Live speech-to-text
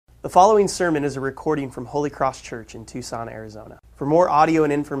The following sermon is a recording from Holy Cross Church in Tucson, Arizona. For more audio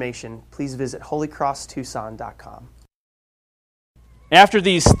and information, please visit holycrosstucson.com. After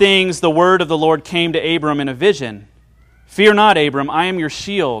these things, the word of the Lord came to Abram in a vision. "Fear not, Abram, I am your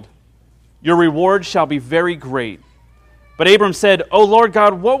shield. Your reward shall be very great." But Abram said, "O Lord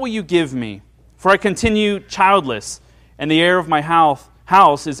God, what will you give me? For I continue childless, and the heir of my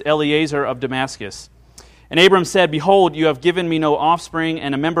house is Eliezer of Damascus." And Abram said, "Behold, you have given me no offspring,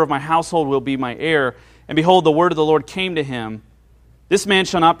 and a member of my household will be my heir." And behold, the word of the Lord came to him, "This man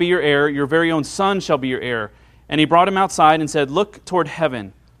shall not be your heir, your very own son shall be your heir." And he brought him outside and said, "Look toward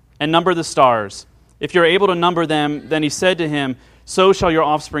heaven, and number the stars. If you are able to number them," then he said to him, "So shall your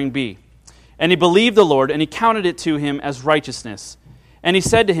offspring be." And he believed the Lord, and he counted it to him as righteousness. And he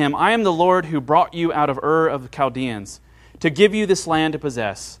said to him, "I am the Lord who brought you out of Ur of the Chaldeans, to give you this land to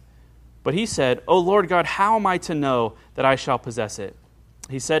possess." But he said, "O Lord God, how am I to know that I shall possess it?"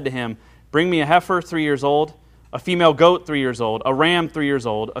 He said to him, "Bring me a heifer 3 years old, a female goat 3 years old, a ram 3 years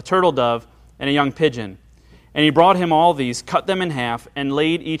old, a turtle dove, and a young pigeon." And he brought him all these, cut them in half, and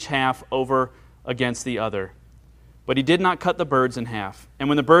laid each half over against the other. But he did not cut the birds in half. And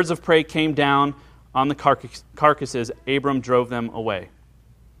when the birds of prey came down on the carcasses, Abram drove them away.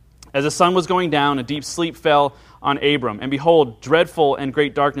 As the sun was going down, a deep sleep fell on Abram, and behold, dreadful and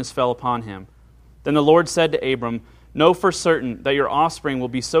great darkness fell upon him. Then the Lord said to Abram, "Know for certain that your offspring will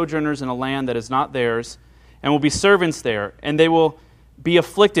be sojourners in a land that is not theirs, and will be servants there, and they will be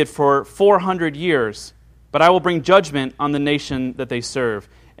afflicted for 400 years. But I will bring judgment on the nation that they serve,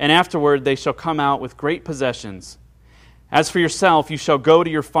 and afterward they shall come out with great possessions. As for yourself, you shall go to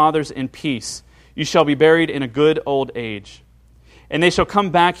your fathers in peace. You shall be buried in a good old age. And they shall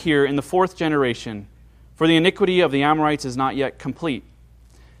come back here in the 4th generation, for the iniquity of the Amorites is not yet complete."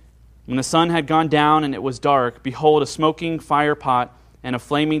 When the sun had gone down and it was dark, behold, a smoking fire pot and a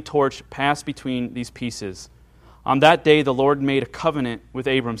flaming torch passed between these pieces. On that day the Lord made a covenant with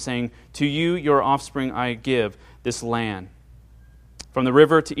Abram, saying, "To you, your offspring, I give this land, from the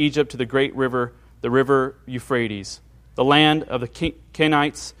river to Egypt to the great river, the river Euphrates, the land of the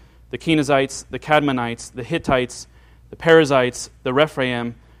Kenites, the Kenizzites, the Cadmonites, the Hittites, the Perizzites, the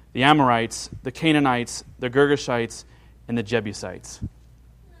Rephaim, the Amorites, the Canaanites, the Girgashites, and the Jebusites."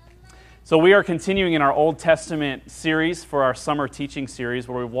 So we are continuing in our Old Testament series for our summer teaching series,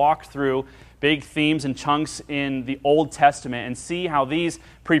 where we walk through big themes and chunks in the Old Testament and see how these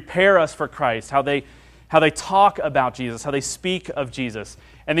prepare us for Christ, how they talk about Jesus, how they speak of Jesus.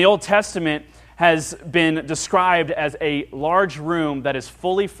 And the Old Testament has been described as a large room that is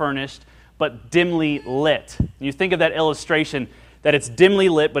fully furnished but dimly lit. You think of that illustration, that it's dimly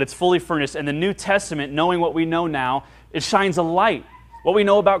lit but it's fully furnished. And the New Testament, knowing what we know now, it shines a light. What we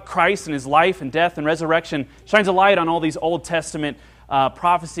know about Christ and His life and death and resurrection shines a light on all these Old Testament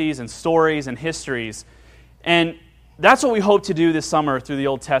prophecies and stories and histories. And that's what we hope to do this summer through the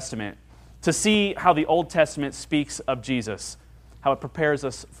Old Testament, to see how the Old Testament speaks of Jesus, how it prepares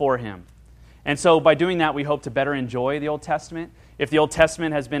us for Him. And so by doing that, we hope to better enjoy the Old Testament. If the Old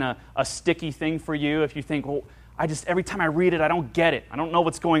Testament has been a sticky thing for you, if you think, well, every time I read it, I don't get it. I don't know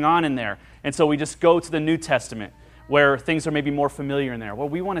what's going on in there. And so we just go to the New Testament, where things are maybe more familiar in there. Well,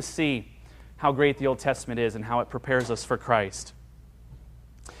 we want to see how great the Old Testament is and how it prepares us for Christ.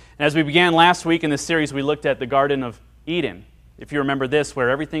 And as we began last week in this series, we looked at the Garden of Eden. If you remember this,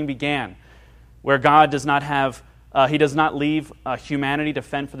 where everything began, where God does not leave humanity to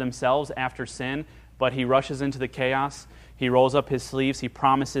fend for themselves after sin, but He rushes into the chaos. He rolls up His sleeves. He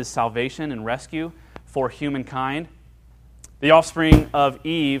promises salvation and rescue for humankind. The offspring of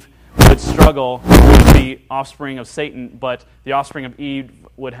Eve would struggle with the offspring of Satan, but the offspring of Eve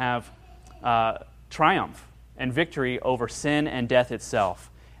would have triumph and victory over sin and death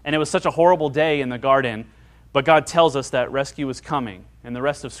itself. And it was such a horrible day in the garden, but God tells us that rescue is coming. And the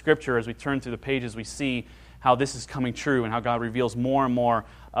rest of Scripture, as we turn through the pages, we see how this is coming true and how God reveals more and more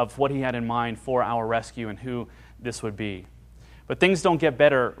of what He had in mind for our rescue and who this would be. But things don't get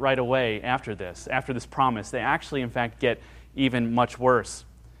better right away after this promise. They actually, in fact, get even much worse.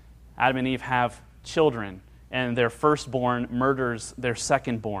 Adam and Eve have children, and their firstborn murders their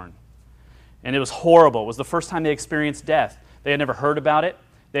secondborn. And it was horrible. It was the first time they experienced death. They had never heard about it.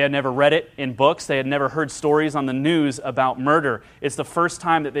 They had never read it in books. They had never heard stories on the news about murder. It's the first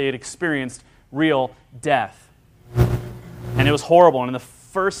time that they had experienced real death. And it was horrible. And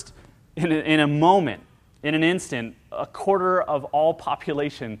in a moment, in an instant, a quarter of all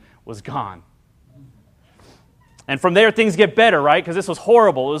population was gone. And from there, things get better, right? Because this was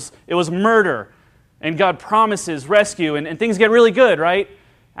horrible. It was murder. And God promises rescue, and things get really good, right?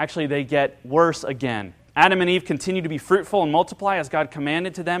 Actually, they get worse again. Adam and Eve continue to be fruitful and multiply as God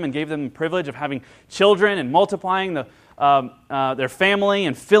commanded to them and gave them the privilege of having children and multiplying their family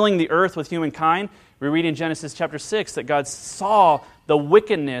and filling the earth with humankind. We read in Genesis chapter 6 that God saw the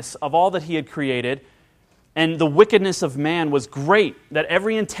wickedness of all that He had created, and the wickedness of man was great, that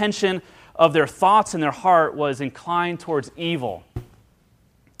every intention of their thoughts and their heart was inclined towards evil.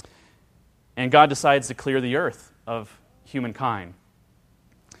 And God decides to clear the earth of humankind.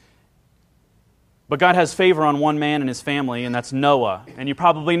 But God has favor on one man and his family, and that's Noah. And you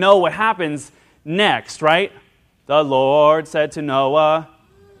probably know what happens next, right? The Lord said to Noah,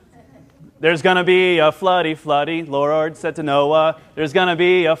 there's going to be a floody. Lord said to Noah, there's going to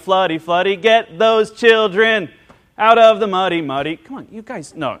be a floody. Get those children out of the muddy. Come on, you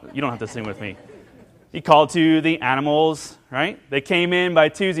guys. No, you don't have to sing with me. He called to the animals, right? They came in by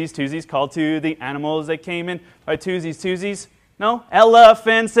twosies. Called to the animals. They came in by twosies. No?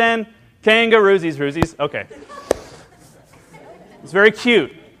 Elephants and kangaroosies. Okay. It's very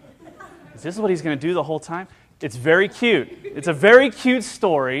cute. Is this what he's going to do the whole time? It's very cute. It's a very cute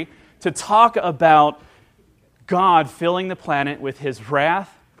story to talk about God filling the planet with His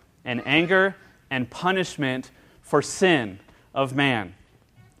wrath and anger and punishment for sin of man.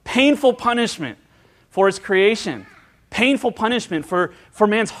 Painful punishment for His creation. Painful punishment for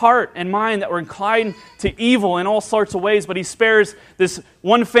man's heart and mind that were inclined to evil in all sorts of ways, but He spares this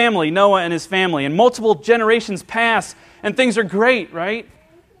one family, Noah and his family, and multiple generations pass, and things are great, right?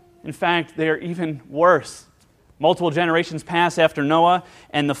 In fact, they are even worse. Multiple generations pass after Noah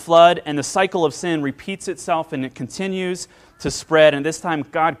and the flood, and the cycle of sin repeats itself, and it continues to spread. And this time,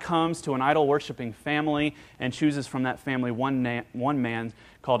 God comes to an idol-worshiping family and chooses from that family one man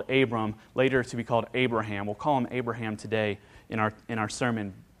called Abram, later to be called Abraham. We'll call him Abraham today in our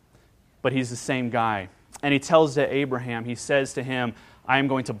sermon. But he's the same guy. And he tells to Abraham, he says to him, I am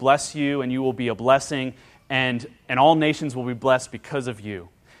going to bless you, and you will be a blessing, and all nations will be blessed because of you.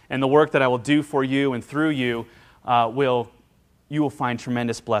 And the work that I will do for you and through you, you will find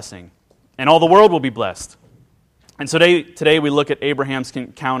tremendous blessing. And all the world will be blessed. And so today we look at Abraham's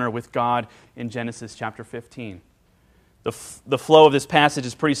encounter with God in Genesis chapter 15. The flow of this passage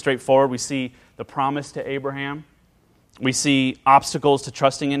is pretty straightforward. We see the promise to Abraham. We see obstacles to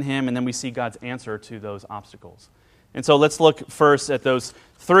trusting in Him, and then we see God's answer to those obstacles. And so let's look first at those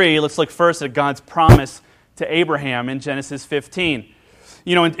three. Let's look first at God's promise to Abraham in Genesis 15.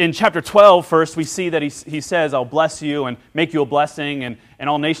 You know, in chapter 12, first, we see that he says, I'll bless you and make you a blessing, and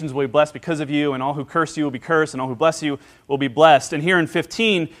all nations will be blessed because of you, and all who curse you will be cursed, and all who bless you will be blessed. And here in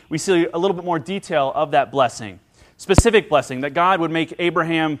 15, we see a little bit more detail of that blessing. Specific blessing, that God would make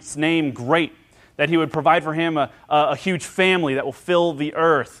Abraham's name great, that He would provide for him a huge family that will fill the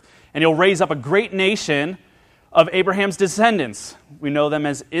earth, and He'll raise up a great nation of Abraham's descendants. We know them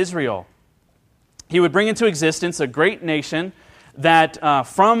as Israel. He would bring into existence a great nation that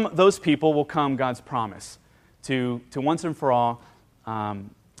from those people will come God's promise to once and for all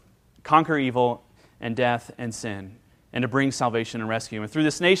conquer evil and death and sin, and to bring salvation and rescue. And through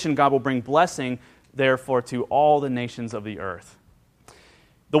this nation, God will bring blessing, therefore, to all the nations of the earth.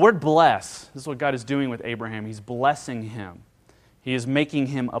 The word bless, this is what God is doing with Abraham. He's blessing him. He is making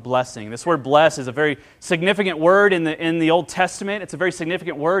him a blessing. This word bless is a very significant word in the Old Testament. It's a very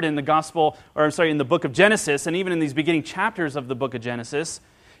significant word in the in the book of Genesis, and even in these beginning chapters of the book of Genesis.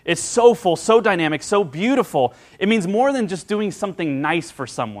 It's so full, so dynamic, so beautiful. It means more than just doing something nice for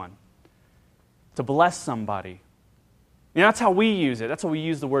someone. To bless somebody. You know, that's how we use it. That's how we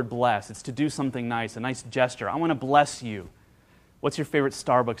use the word bless. It's to do something nice, a nice gesture. I want to bless you. What's your favorite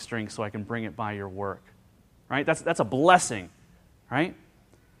Starbucks drink so I can bring it by your work? Right? That's a blessing. Right?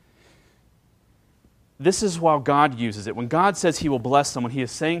 This is how God uses it. When God says He will bless someone, He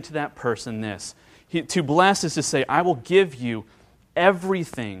is saying to that person this. To bless is to say, I will give you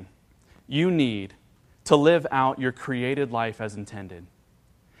everything you need to live out your created life as intended.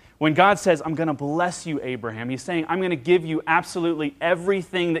 When God says, I'm going to bless you, Abraham, He's saying, I'm going to give you absolutely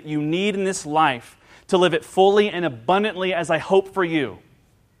everything that you need in this life to live it fully and abundantly as I hope for you.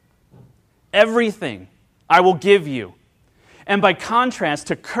 Everything I will give you. And by contrast,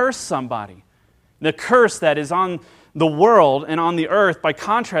 to curse somebody, the curse that is on the world and on the earth, by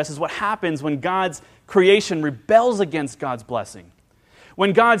contrast, is what happens when God's creation rebels against God's blessing.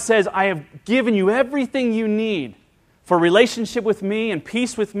 When God says, I have given you everything you need for relationship with me and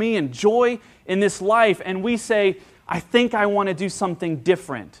peace with me and joy in this life, and we say, I think I want to do something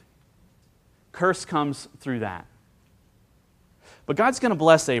different. Curse comes through that. But God's going to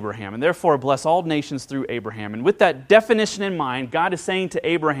bless Abraham, and therefore bless all nations through Abraham. And with that definition in mind, God is saying to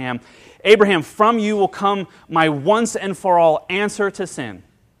Abraham, Abraham, from you will come my once and for all answer to sin.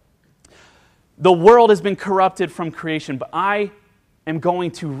 The world has been corrupted from creation, but I am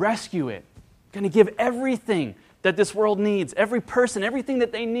going to rescue it. I'm going to give everything that this world needs, every person, everything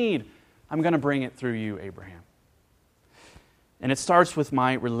that they need. I'm going to bring it through you, Abraham. And it starts with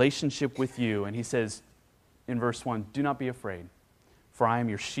my relationship with you. And he says in verse 1, do not be afraid, for I am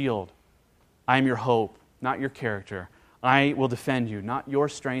your shield. I am your hope, not your character. I will defend you, not your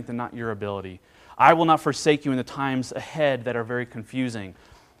strength and not your ability. I will not forsake you in the times ahead that are very confusing,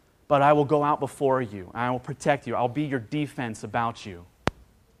 but I will go out before you. I will protect you. I'll be your defense about you.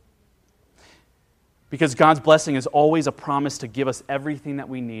 Because God's blessing is always a promise to give us everything that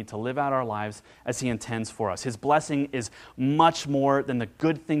we need to live out our lives as He intends for us. His blessing is much more than the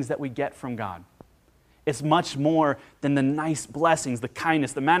good things that we get from God. It's much more than the nice blessings, the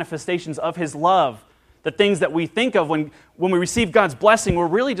kindness, the manifestations of His love, the things that we think of when we receive God's blessing. We're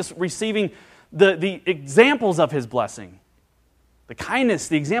really just receiving the examples of His blessing, the kindness,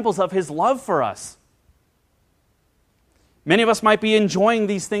 the examples of His love for us. Many of us might be enjoying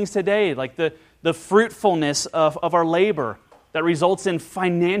these things today, like the fruitfulness of our labor that results in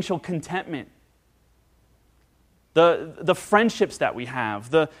financial contentment, the friendships that we have,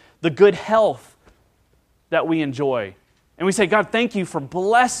 the good health that we enjoy. And we say, God, thank you for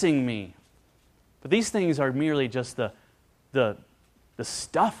blessing me. But these things are merely just the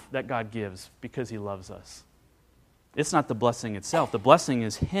stuff that God gives because He loves us. It's not the blessing itself. The blessing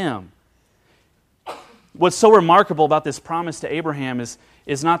is Him. What's so remarkable about this promise to Abraham is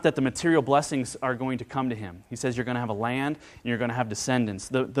not that the material blessings are going to come to him. He says you're going to have a land and you're going to have descendants.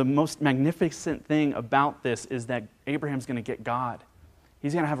 The most magnificent thing about this is that Abraham's going to get God.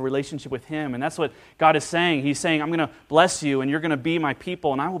 He's going to have a relationship with Him, and that's what God is saying. He's saying, I'm going to bless you, and you're going to be my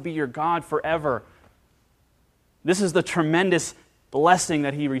people, and I will be your God forever. This is the tremendous blessing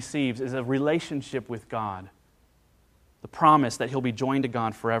that he receives, is a relationship with God. The promise that he'll be joined to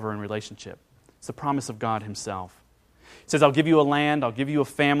God forever in relationship. It's the promise of God Himself. He says, I'll give you a land, I'll give you a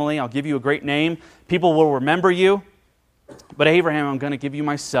family, I'll give you a great name. People will remember you. But Abraham, I'm going to give you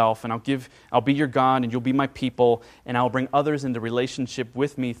myself, and I'll be your God, and you'll be my people, and I'll bring others into relationship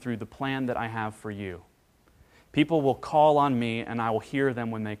with me through the plan that I have for you. People will call on me, and I will hear them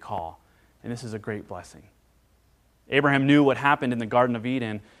when they call. And this is a great blessing. Abraham knew what happened in the Garden of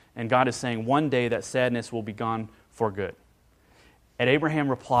Eden, and God is saying one day that sadness will be gone for good. And Abraham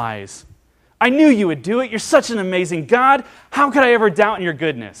replies, I knew you would do it. You're such an amazing God. How could I ever doubt in your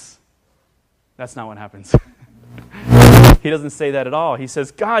goodness? That's not what happens. He doesn't say that at all. He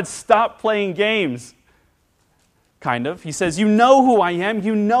says, God, stop playing games. Kind of. He says, you know who I am.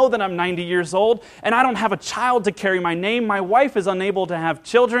 You know that I'm 90 years old, and I don't have a child to carry my name. My wife is unable to have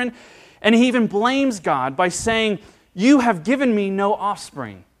children. And he even blames God by saying, you have given me no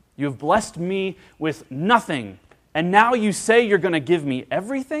offspring. You have blessed me with nothing. And now you say you're going to give me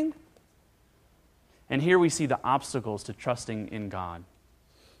everything? And here we see the obstacles to trusting in God.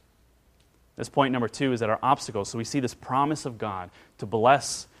 This point number 2 is that our obstacles. So we see this promise of God to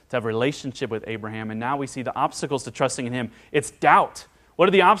bless, to have a relationship with Abraham, and now we see the obstacles to trusting in Him. It's doubt. What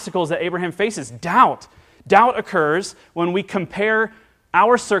are the obstacles that Abraham faces? Doubt. Doubt occurs when we compare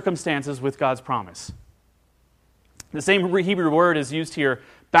our circumstances with God's promise. The same Hebrew word is used here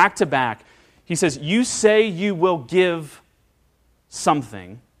back to back. He says, you say you will give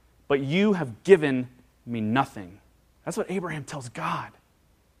something, but you have given me nothing. That's what Abraham tells God.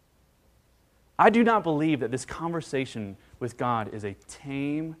 I do not believe that this conversation with God is a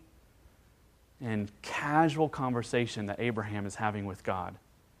tame and casual conversation that Abraham is having with God.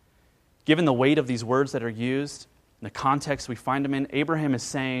 Given the weight of these words that are used, and the context we find them in, Abraham is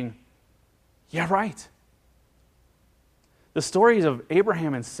saying, yeah, right. The stories of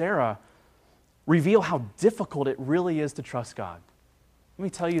Abraham and Sarah reveal how difficult it really is to trust God. Let me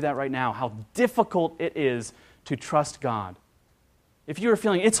tell you that right now, how difficult it is to trust God. If you are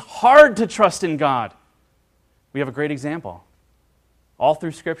feeling it's hard to trust in God, we have a great example all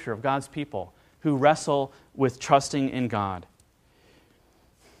through Scripture of God's people who wrestle with trusting in God.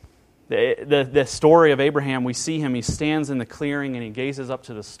 The story of Abraham, we see him, he stands in the clearing and he gazes up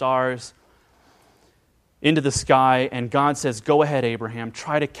to the stars, into the sky, and God says, go ahead, Abraham,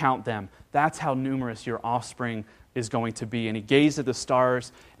 try to count them. That's how numerous your offspring is going to be. And he gazed at the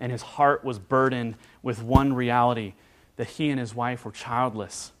stars, and his heart was burdened with one reality, that he and his wife were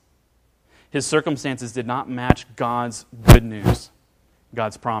childless. His circumstances did not match God's good news,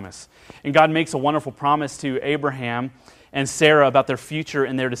 God's promise. And God makes a wonderful promise to Abraham and Sarah about their future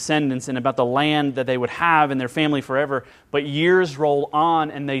and their descendants and about the land that they would have and their family forever. But years roll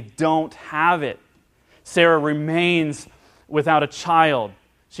on and they don't have it. Sarah remains without a child.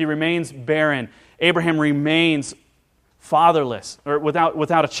 She remains barren. Abraham remains fatherless or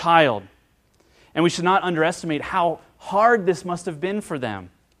without a child. And we should not underestimate how hard this must have been for them.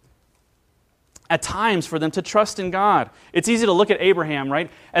 At times, for them to trust in God. It's easy to look at Abraham, right,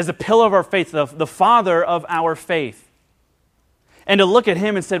 as the pillar of our faith, the father of our faith. And to look at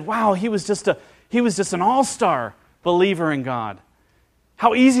him and say, wow, he was just an all-star believer in God.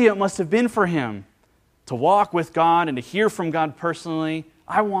 How easy it must have been for him to walk with God and to hear from God personally.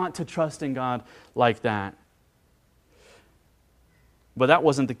 I want to trust in God like that. But that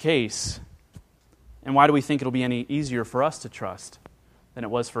wasn't the case. And why do we think it'll be any easier for us to trust than it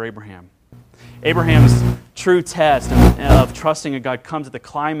was for Abraham? Abraham's true test of trusting in God comes at the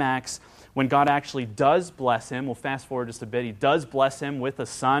climax when God actually does bless him. We'll fast forward just a bit. He does bless him with a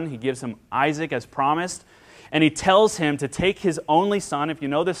son. He gives him Isaac as promised. And he tells him to take his only son, if you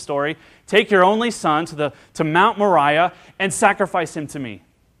know this story, take your only son to Mount Moriah and sacrifice him to me.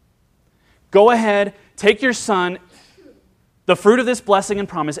 Go ahead, take your son, the fruit of this blessing and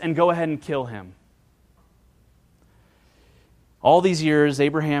promise, and go ahead and kill him. All these years,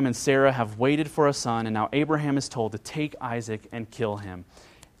 Abraham and Sarah have waited for a son, and now Abraham is told to take Isaac and kill him.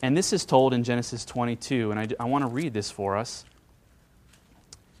 And this is told in Genesis 22, and I want to read this for us.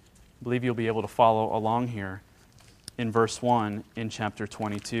 I believe you'll be able to follow along here in verse 1 in chapter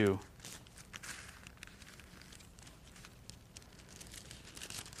 22.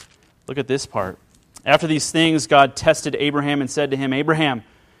 Look at this part. After these things, God tested Abraham and said to him, Abraham,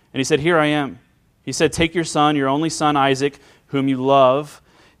 and he said, here I am. He said, take your son, your only son Isaac, whom you love,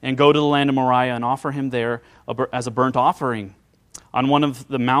 and go to the land of Moriah and offer him there as a burnt offering on one of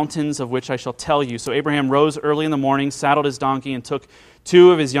the mountains of which I shall tell you. So Abraham rose early in the morning, saddled his donkey, and took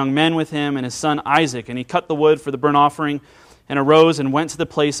 2 of his young men with him and his son Isaac. And he cut the wood for the burnt offering and arose and went to the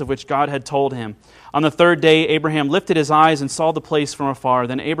place of which God had told him. On the 3rd day, Abraham lifted his eyes and saw the place from afar.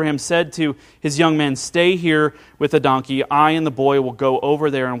 Then Abraham said to his young men, stay here with the donkey. I and the boy will go over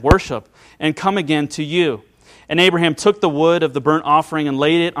there and worship and come again to you. And Abraham took the wood of the burnt offering and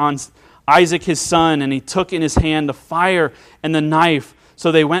laid it on Isaac his son, and he took in his hand the fire and the knife.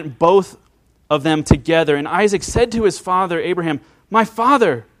 So they went both of them together. And Isaac said to his father Abraham, my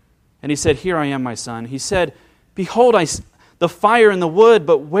father. And he said, here I am, my son. He said, behold, the fire and the wood,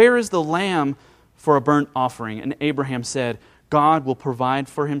 but where is the lamb for a burnt offering? And Abraham said, God will provide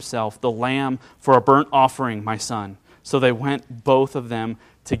for himself the lamb for a burnt offering, my son. So they went both of them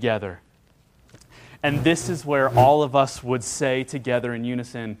together. And this is where all of us would say together in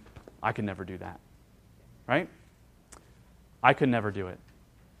unison, I could never do that. Right? I could never do it.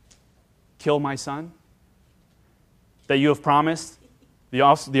 Kill my son that you have promised, the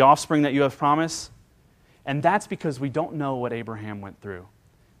offspring that you have promised. And that's because we don't know what Abraham went through.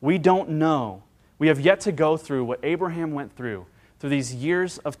 We don't know. We have yet to go through what Abraham went through these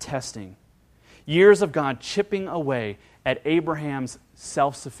years of testing, years of God chipping away at Abraham's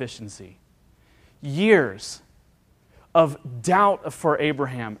self-sufficiency, years of doubt for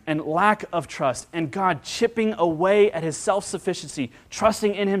Abraham and lack of trust, and God chipping away at his self-sufficiency,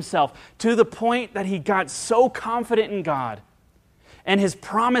 trusting in himself, to the point that he got so confident in God and his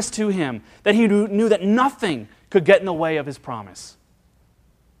promise to him that he knew that nothing could get in the way of his promise.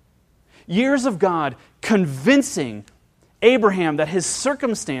 Years of God convincing Abraham that his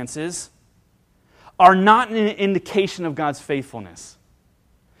circumstances are not an indication of God's faithfulness.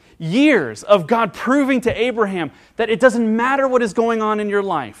 Years of God proving to Abraham that it doesn't matter what is going on in your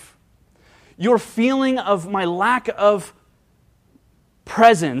life. Your feeling of my lack of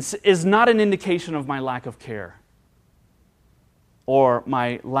presence is not an indication of my lack of care or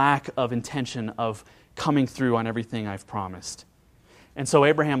my lack of intention of coming through on everything I've promised. And so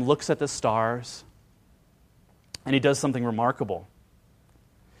Abraham looks at the stars and he does something remarkable.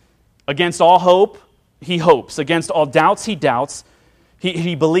 Against all hope, he hopes. Against all doubts, he doubts.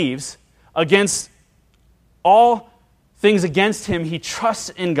 He believes. Against all things against him, he trusts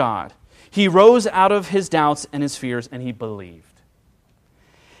in God. He rose out of his doubts and his fears, and he believed.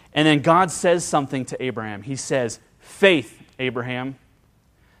 And then God says something to Abraham. He says, faith, Abraham,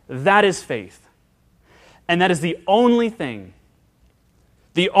 that is faith. And that is the only thing,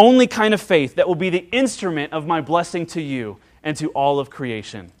 the only kind of faith that will be the instrument of my blessing to you and to all of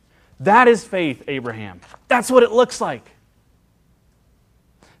creation. That is faith, Abraham. That's what it looks like.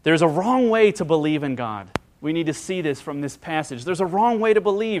 There's a wrong way to believe in God. We need to see this from this passage. There's a wrong way to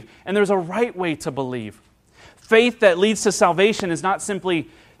believe, and there's a right way to believe. Faith that leads to salvation is not simply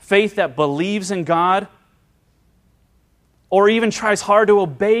faith that believes in God or even tries hard to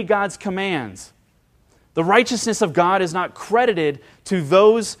obey God's commands. The righteousness of God is not credited to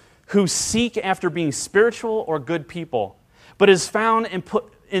those who seek after being spiritual or good people, but is found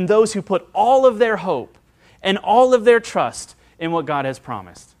in those who put all of their hope and all of their trust in what God has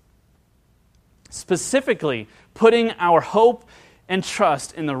promised. specifically putting our hope and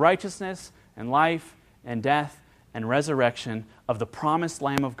trust in the righteousness and life and death and resurrection of the promised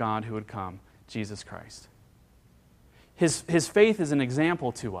Lamb of God who would come, Jesus Christ. His faith is an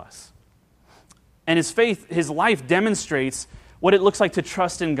example to us. And his life demonstrates what it looks like to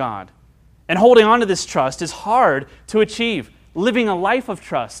trust in God. And holding on to this trust is hard to achieve. Living a life of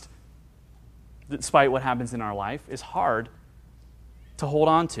trust, despite what happens in our life, is hard to hold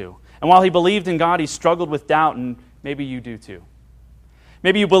on to. And while he believed in God, he struggled with doubt, and maybe you do too.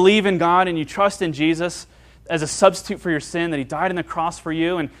 Maybe you believe in God and you trust in Jesus as a substitute for your sin, that he died on the cross for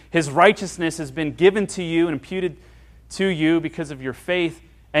you, and his righteousness has been given to you and imputed to you because of your faith,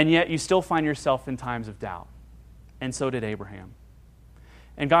 and yet you still find yourself in times of doubt. And so did Abraham.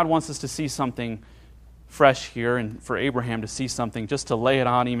 And God wants us to see something fresh here, and for Abraham to see something, just to lay it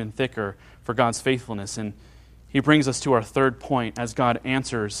on even thicker for God's faithfulness. And he brings us to our third point as God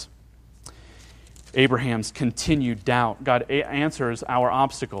answers Abraham's continued doubt. God answers our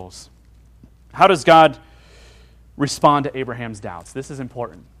obstacles. How does God respond to Abraham's doubts? This is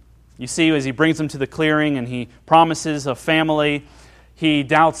important. You see, as he brings him to the clearing and he promises a family, he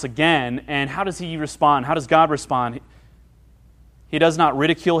doubts again. And how does he respond? How does God respond? He does not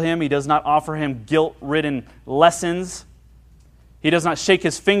ridicule him. He does not offer him guilt-ridden lessons. He does not shake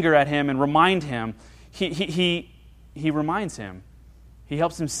his finger at him and remind him. He reminds him. He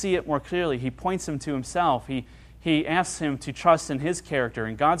helps him see it more clearly. He points him to himself. He asks him to trust in his character,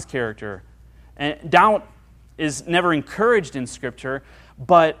 in God's character. And doubt is never encouraged in Scripture,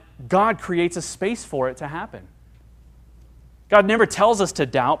 but God creates a space for it to happen. God never tells us to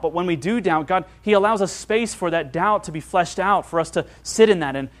doubt, but when we do doubt, he allows a space for that doubt to be fleshed out, for us to sit in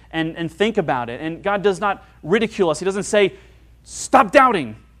that and think about it. And God does not ridicule us. He doesn't say, stop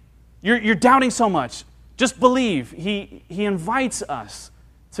doubting. You're doubting so much. Just believe. He invites us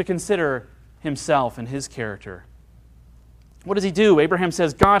to consider himself and his character. What does he do? Abraham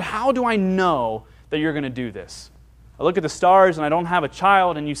says, God, how do I know that you're going to do this? I look at the stars and I don't have a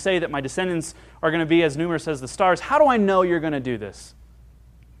child, and you say that my descendants are going to be as numerous as the stars. How do I know you're going to do this?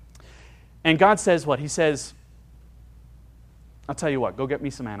 And God says what? He says, I'll tell you what, go get me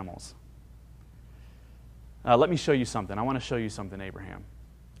some animals. Let me show you something. I want to show you something, Abraham.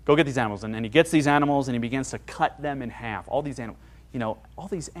 Go get these animals. And he gets these animals and he begins to cut them in half. All these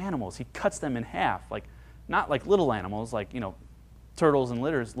animals, he cuts them in half. Like, not like little animals, like, turtles and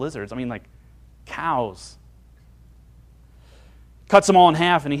lizards. I mean, like cows. Cuts them all in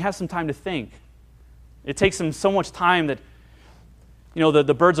half, and he has some time to think. It takes him so much time that,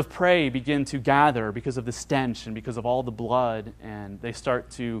 the birds of prey begin to gather because of the stench and because of all the blood, and they start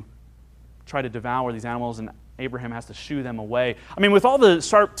to try to devour these animals, and Abraham has to shoo them away. I mean, with all the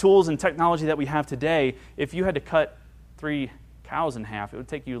sharp tools and technology that we have today, if you had to cut 3 cows in half, it would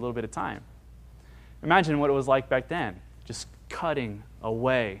take you a little bit of time. Imagine what it was like back then, just cutting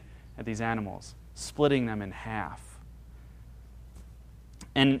away at these animals, splitting them in half.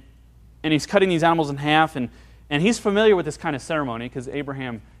 And he's cutting these animals in half, and he's familiar with this kind of ceremony because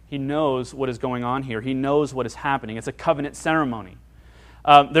Abraham, he knows what is going on here. He knows what is happening. It's a covenant ceremony.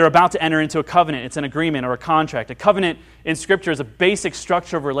 They're about to enter into a covenant. It's an agreement or a contract. A covenant in Scripture is a basic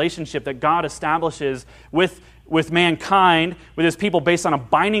structure of relationship that God establishes with mankind, with his people, based on a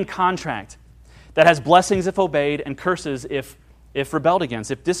binding contract that has blessings if obeyed and curses if rebelled against,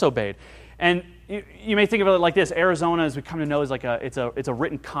 if disobeyed. And you may think of it like this. Arizona, as we come to know, is like it's a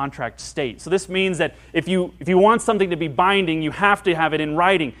written contract state. So this means that if you want something to be binding, you have to have it in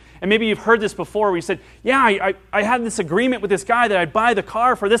writing. And maybe you've heard this before where you said, yeah, I had this agreement with this guy that I'd buy the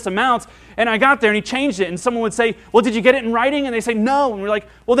car for this amount, and I got there and he changed it. And someone would say, well, did you get it in writing? And they say, no. And we're like,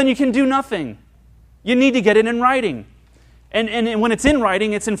 well, then you can do nothing. You need to get it in writing. And when it's in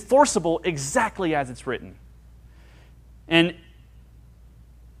writing, it's enforceable exactly as it's written. And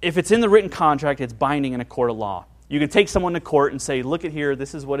if it's in the written contract, it's binding in a court of law. You can take someone to court and say, look at here,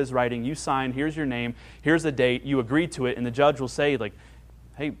 this is what is writing. You signed, here's your name, here's the date, you agreed to it, and the judge will say, like,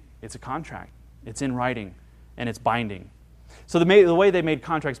 hey, it's a contract. It's in writing, and it's binding. So the way they made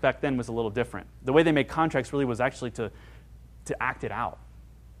contracts back then was a little different. The way they made contracts really was actually to act it out,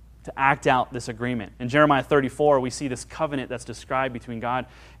 to act out this agreement. In Jeremiah 34, we see this covenant that's described between God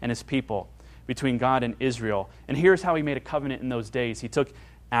and his people, between God and Israel. And here's how he made a covenant in those days. He took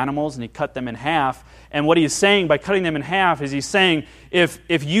animals and he cut them in half. And what he's saying by cutting them in half is he's saying,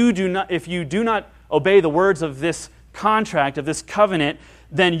 if you do not obey the words of this contract, of this covenant,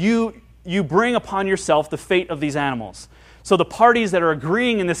 then you bring upon yourself the fate of these animals. So the parties that are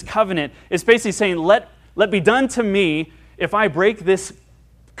agreeing in this covenant is basically saying, let be done to me if I break this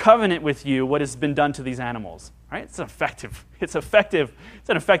covenant with you what has been done to these animals. right? It's an effective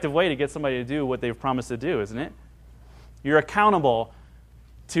way to get somebody to do what they've promised to do, isn't it? You're accountable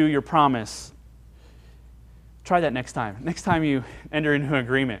to your promise. Try that next time. Next time you enter into an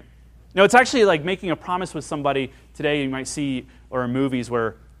agreement. No, it's actually like making a promise with somebody. Today you might see, or in movies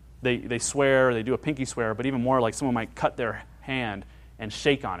where they swear, or they do a pinky swear, but even more like someone might cut their hand and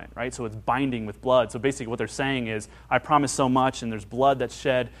shake on it, right? So it's binding with blood. So basically what they're saying is, I promise so much, and there's blood that's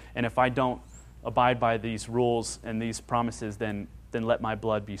shed, and if I don't abide by these rules and these promises, then let my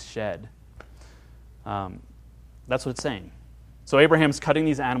blood be shed. That's what it's saying. So Abraham's cutting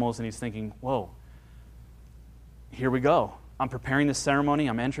these animals, and he's thinking, whoa, here we go. I'm preparing this ceremony.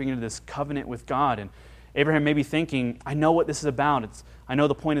 I'm entering into this covenant with God. And Abraham may be thinking, I know what this is about. I know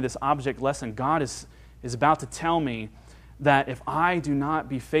the point of this object lesson. God is about to tell me that if I do not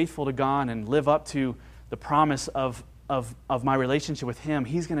be faithful to God and live up to the promise of my relationship with Him,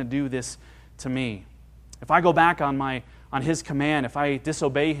 He's going to do this to me. If I go back on His command, if I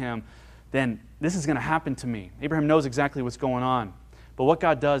disobey Him, then this is going to happen to me. Abraham knows exactly what's going on. But what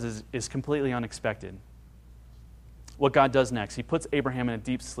God does is completely unexpected. What God does next, He puts Abraham in a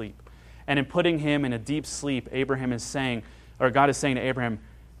deep sleep. And in putting him in a deep sleep, God is saying to Abraham,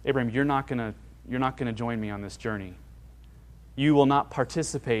 you're not going to join me on this journey. You will not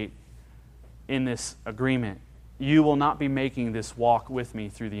participate in this agreement. You will not be making this walk with me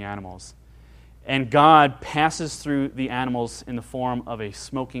through the animals. And God passes through the animals in the form of a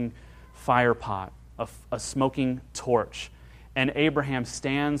smoking fire pot, a smoking torch. And Abraham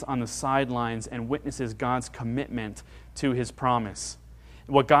stands on the sidelines and witnesses God's commitment to His promise.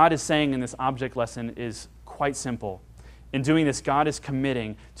 What God is saying in this object lesson is quite simple. In doing this, God is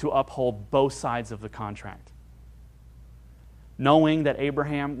committing to uphold both sides of the contract. Knowing that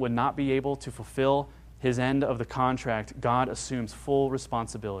Abraham would not be able to fulfill his end of the contract, God assumes full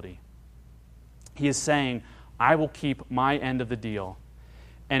responsibility. He is saying, I will keep my end of the deal.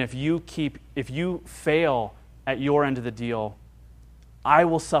 And if you fail at your end of the deal, I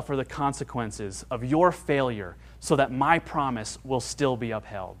will suffer the consequences of your failure so that my promise will still be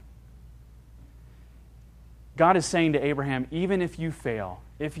upheld. God is saying to Abraham, even if you fail,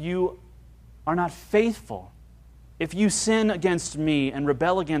 if you are not faithful, if you sin against me and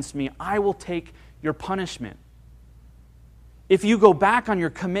rebel against me, I will take your punishment. If you go back on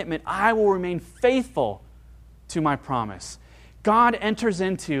your commitment, I will remain faithful to my promise. God enters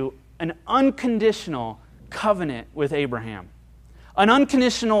into an unconditional covenant with Abraham. An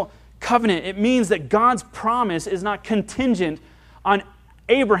unconditional covenant, it means that God's promise is not contingent on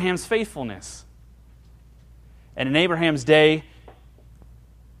Abraham's faithfulness. And in Abraham's day,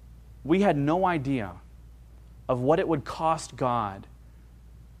 we had no idea of what it would cost God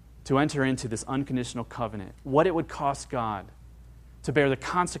to enter into this unconditional covenant, what it would cost God to bear the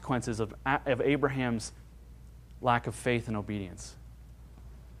consequences of Abraham's lack of faith and obedience.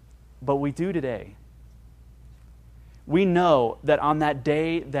 But we do today. We know that on that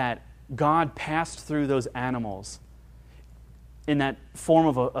day that God passed through those animals in that form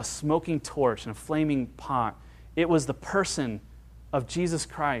of a smoking torch and a flaming pot, it was the person of Jesus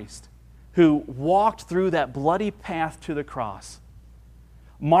Christ who walked through that bloody path to the cross,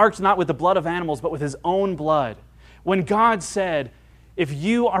 marked not with the blood of animals, but with His own blood. When God said, if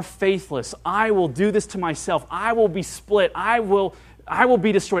you are faithless, I will do this to myself. I will be split. I will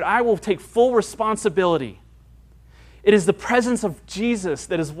be destroyed. I will take full responsibility. It is the presence of Jesus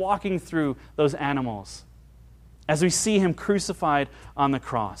that is walking through those animals as we see Him crucified on the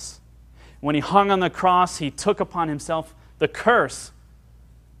cross. When He hung on the cross, He took upon Himself the curse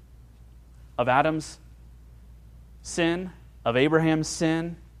of Adam's sin, of Abraham's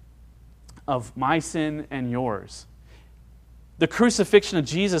sin, of my sin and yours. The crucifixion of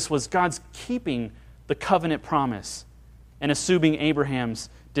Jesus was God's keeping the covenant promise and assuming Abraham's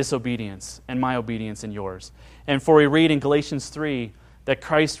disobedience and my obedience and yours. And for we read in Galatians 3 that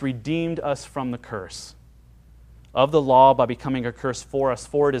Christ redeemed us from the curse of the law by becoming a curse for us.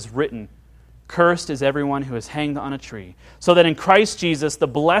 For it is written, cursed is everyone who is hanged on a tree, so that in Christ Jesus the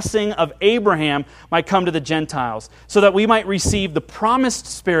blessing of Abraham might come to the Gentiles, so that we might receive the promised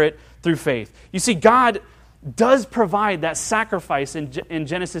Spirit through faith. You see, God does provide that sacrifice in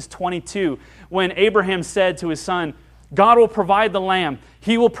Genesis 22 when Abraham said to his son, God will provide the lamb.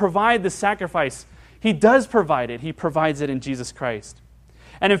 He will provide the sacrifice. He does provide it. He provides it in Jesus Christ.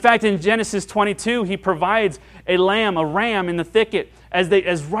 And in fact, in Genesis 22, He provides a lamb, a ram in the thicket.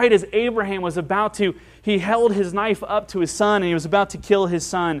 As right as Abraham was about to, he held his knife up to his son and he was about to kill his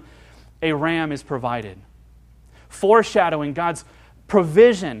son, a ram is provided. Foreshadowing God's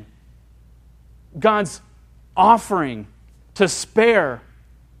provision, God's offering to spare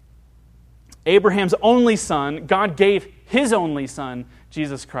Abraham's only son, God gave his only son,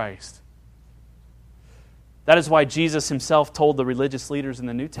 Jesus Christ. That is why Jesus himself told the religious leaders in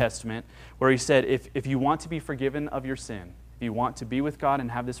the New Testament, where he said, if you want to be forgiven of your sin, if you want to be with God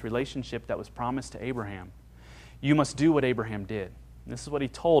and have this relationship that was promised to Abraham, you must do what Abraham did. And this is what he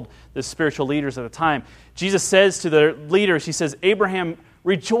told the spiritual leaders at the time. Jesus says to the leaders, he says, Abraham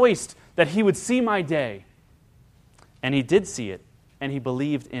rejoiced that he would see my day. And he did see it, and he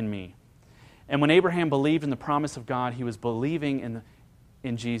believed in me. And when Abraham believed in the promise of God, he was believing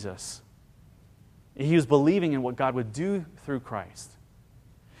in Jesus. He was believing in what God would do through Christ.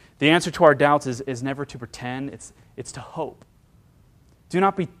 The answer to our doubts is never to pretend, it's to hope. Do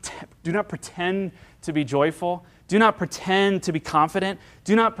not pretend to be joyful. Do not pretend to be confident.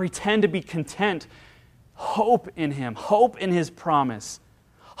 Do not pretend to be content. Hope in Him. Hope in His promise.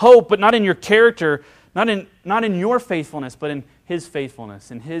 Hope, but not in your character, not in your faithfulness, but in His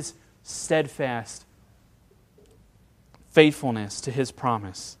faithfulness, in His steadfast faithfulness to His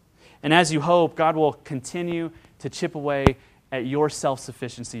promise. And as you hope, God will continue to chip away at your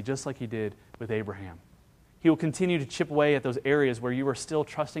self-sufficiency, just like He did with Abraham. He will continue to chip away at those areas where you are still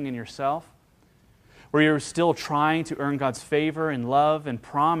trusting in yourself, where you're still trying to earn God's favor and love and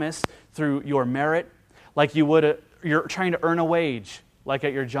promise through your merit, like you're trying to earn a wage, like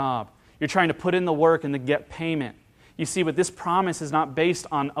at your job. You're trying to put in the work and to get payment. You see, but this promise is not based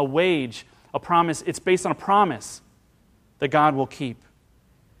on a wage, a promise. It's based on a promise that God will keep.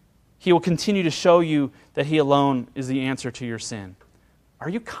 He will continue to show you that He alone is the answer to your sin. Are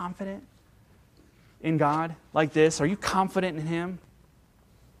you confident in God like this? Are you confident in Him?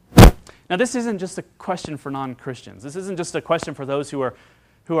 Now, this isn't just a question for non-Christians. This isn't just a question for those who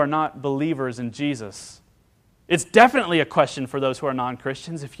are not believers in Jesus. It's definitely a question for those who are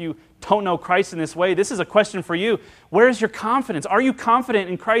non-Christians. If you don't know Christ in this way, this is a question for you. Where is your confidence? Are you confident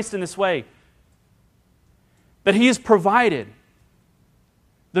in Christ in this way? That He has provided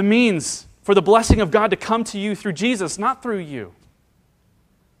the means for the blessing of God to come to you through Jesus, not through you.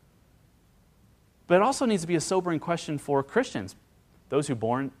 But it also needs to be a sobering question for Christians, those who are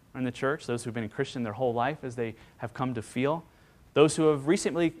born in the church, those who have been a Christian their whole life as they have come to feel, those who have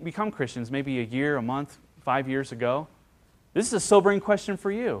recently become Christians, maybe a year, a month, 5 years ago. This is a sobering question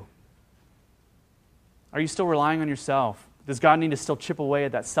for you. Are you still relying on yourself? Does God need to still chip away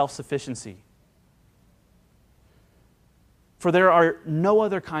at that self-sufficiency? For there are no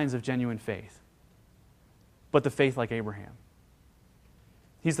other kinds of genuine faith but the faith like Abraham.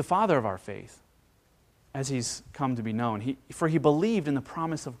 He's the father of our faith as he's come to be known. For he believed in the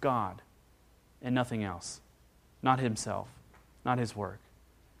promise of God and nothing else, not himself, not his work.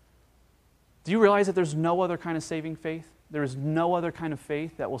 Do you realize that there's no other kind of saving faith? There is no other kind of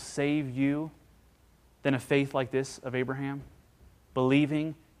faith that will save you than a faith like this of Abraham,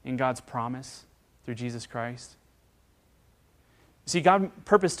 believing in God's promise through Jesus Christ. See, God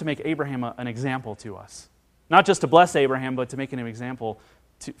purposed to make Abraham an example to us. Not just to bless Abraham, but to make him an example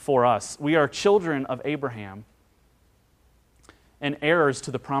for us. We are children of Abraham and heirs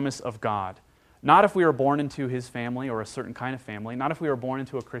to the promise of God. Not if we are born into his family or a certain kind of family, not if we are born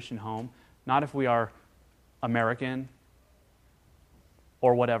into a Christian home, not if we are American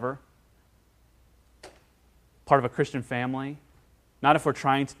or whatever, part of a Christian family, not if we're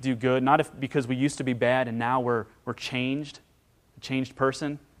trying to do good, not if because we used to be bad and now we're changed, a changed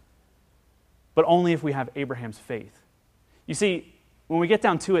person, but only if we have Abraham's faith. You see, when we get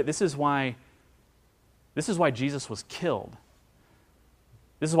down to it, this is why Jesus was killed.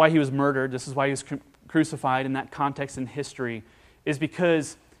 This is why he was murdered. This is why he was crucified in that context in history, is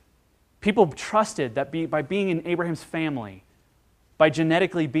because people trusted that by being in Abraham's family, by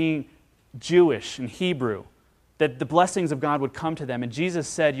genetically being Jewish and Hebrew, that the blessings of God would come to them. And Jesus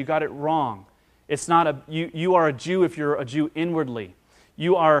said, you got it wrong. It's not you are a Jew if you're a Jew inwardly.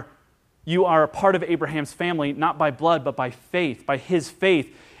 You are a part of Abraham's family, not by blood, but by faith, by his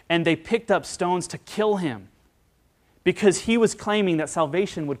faith. And they picked up stones to kill him because he was claiming that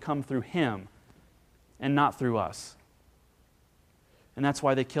salvation would come through him and not through us. And that's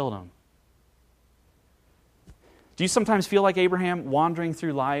why they killed him. Do you sometimes feel like Abraham, wandering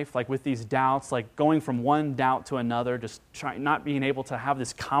through life, like with these doubts, like going from one doubt to another, just not being able to have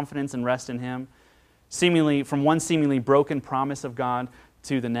this confidence and rest in him, from one seemingly broken promise of God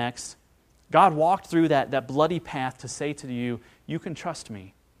to the next? God walked through that bloody path to say to you, you can trust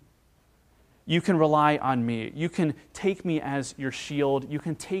me. You can rely on me. You can take me as your shield. You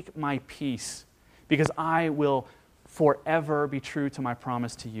can take my peace because I will forever be true to my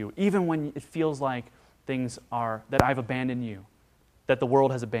promise to you, even when it feels like things are that I've abandoned you, that the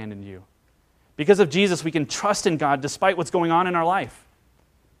world has abandoned you. Because of Jesus, we can trust in God despite what's going on in our life.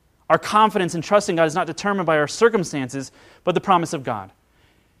 Our confidence in trusting God is not determined by our circumstances, but the promise of God.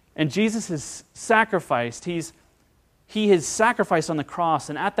 And Jesus is sacrificed. He is sacrificed on the cross,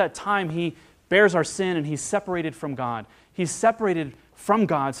 and at that time He bears our sin and He's separated from God. He's separated from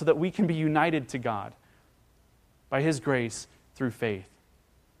God so that we can be united to God by His grace through faith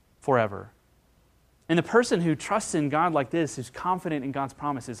forever. And the person who trusts in God like this, who's confident in God's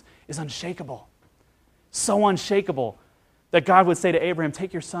promises, is unshakable. So unshakable that God would say to Abraham,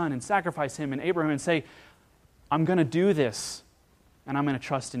 take your son and sacrifice him. And Abraham would say, I'm going to do this, and I'm going to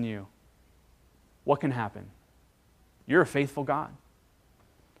trust in you. What can happen? You're a faithful God.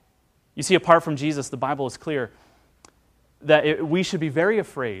 You see, apart from Jesus, the Bible is clear that we should be very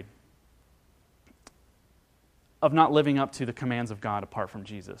afraid of not living up to the commands of God apart from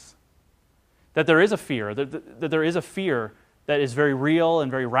Jesus. That there is a fear, that there is a fear that is very real and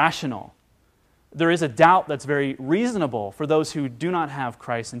very rational. There is a doubt that's very reasonable for those who do not have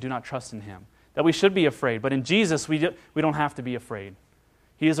Christ and do not trust in Him. That we should be afraid. But in Jesus, we don't have to be afraid.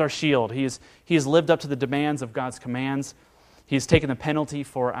 He is our shield. He has lived up to the demands of God's commands. He has taken the penalty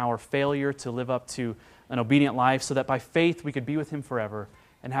for our failure to live up to an obedient life so that by faith we could be with Him forever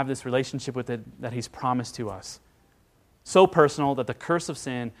and have this relationship with it that He's promised to us. So personal that the curse of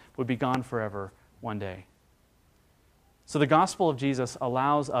sin would be gone forever one day. So the gospel of Jesus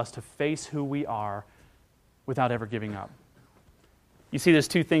allows us to face who we are without ever giving up. You see, there's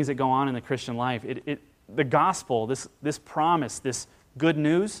two things that go on in the Christian life. The gospel, this promise, this good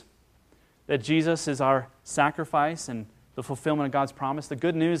news that Jesus is our sacrifice and the fulfillment of God's promise. The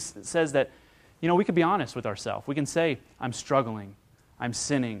good news says that, we can be honest with ourselves. We can say, I'm struggling, I'm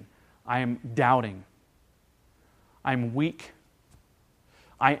sinning, I am doubting, I'm weak,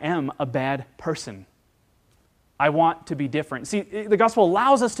 I am a bad person. I want to be different. See, the gospel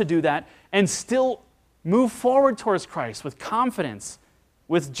allows us to do that and still move forward towards Christ with confidence,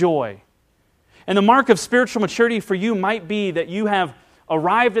 with joy. And the mark of spiritual maturity for you might be that you have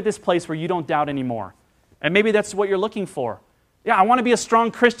arrived at this place where you don't doubt anymore. And maybe that's what you're looking for. Yeah, I want to be a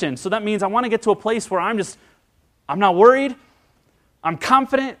strong Christian, so that means I want to get to a place where I'm not worried, I'm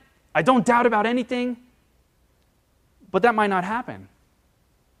confident, I don't doubt about anything. But that might not happen.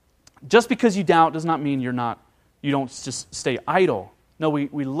 Just because you doubt does not mean you don't just stay idle. No, we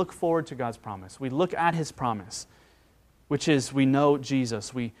look forward to God's promise. We look at His promise, which is we know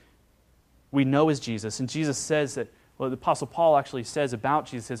Jesus. We know His Jesus. And Jesus says that, the Apostle Paul actually says about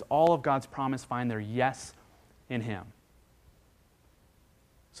Jesus, says all of God's promise find their yes in Him.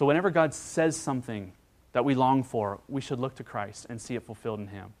 So whenever God says something that we long for, we should look to Christ and see it fulfilled in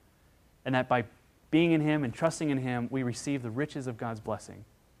Him. And that by being in Him and trusting in Him, we receive the riches of God's blessing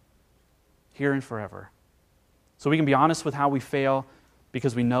here and forever. So we can be honest with how we fail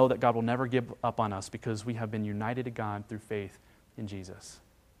because we know that God will never give up on us because we have been united to God through faith in Jesus.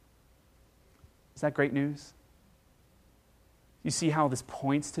 Is that great news? You see how this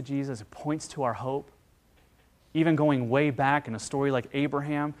points to Jesus? It points to our hope. Even going way back in a story like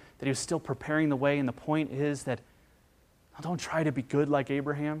Abraham, that he was still preparing the way, and the point is that don't try to be good like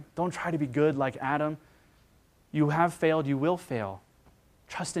Abraham. Don't try to be good like Adam. You have failed, you will fail.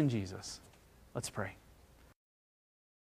 Trust in Jesus. Let's pray.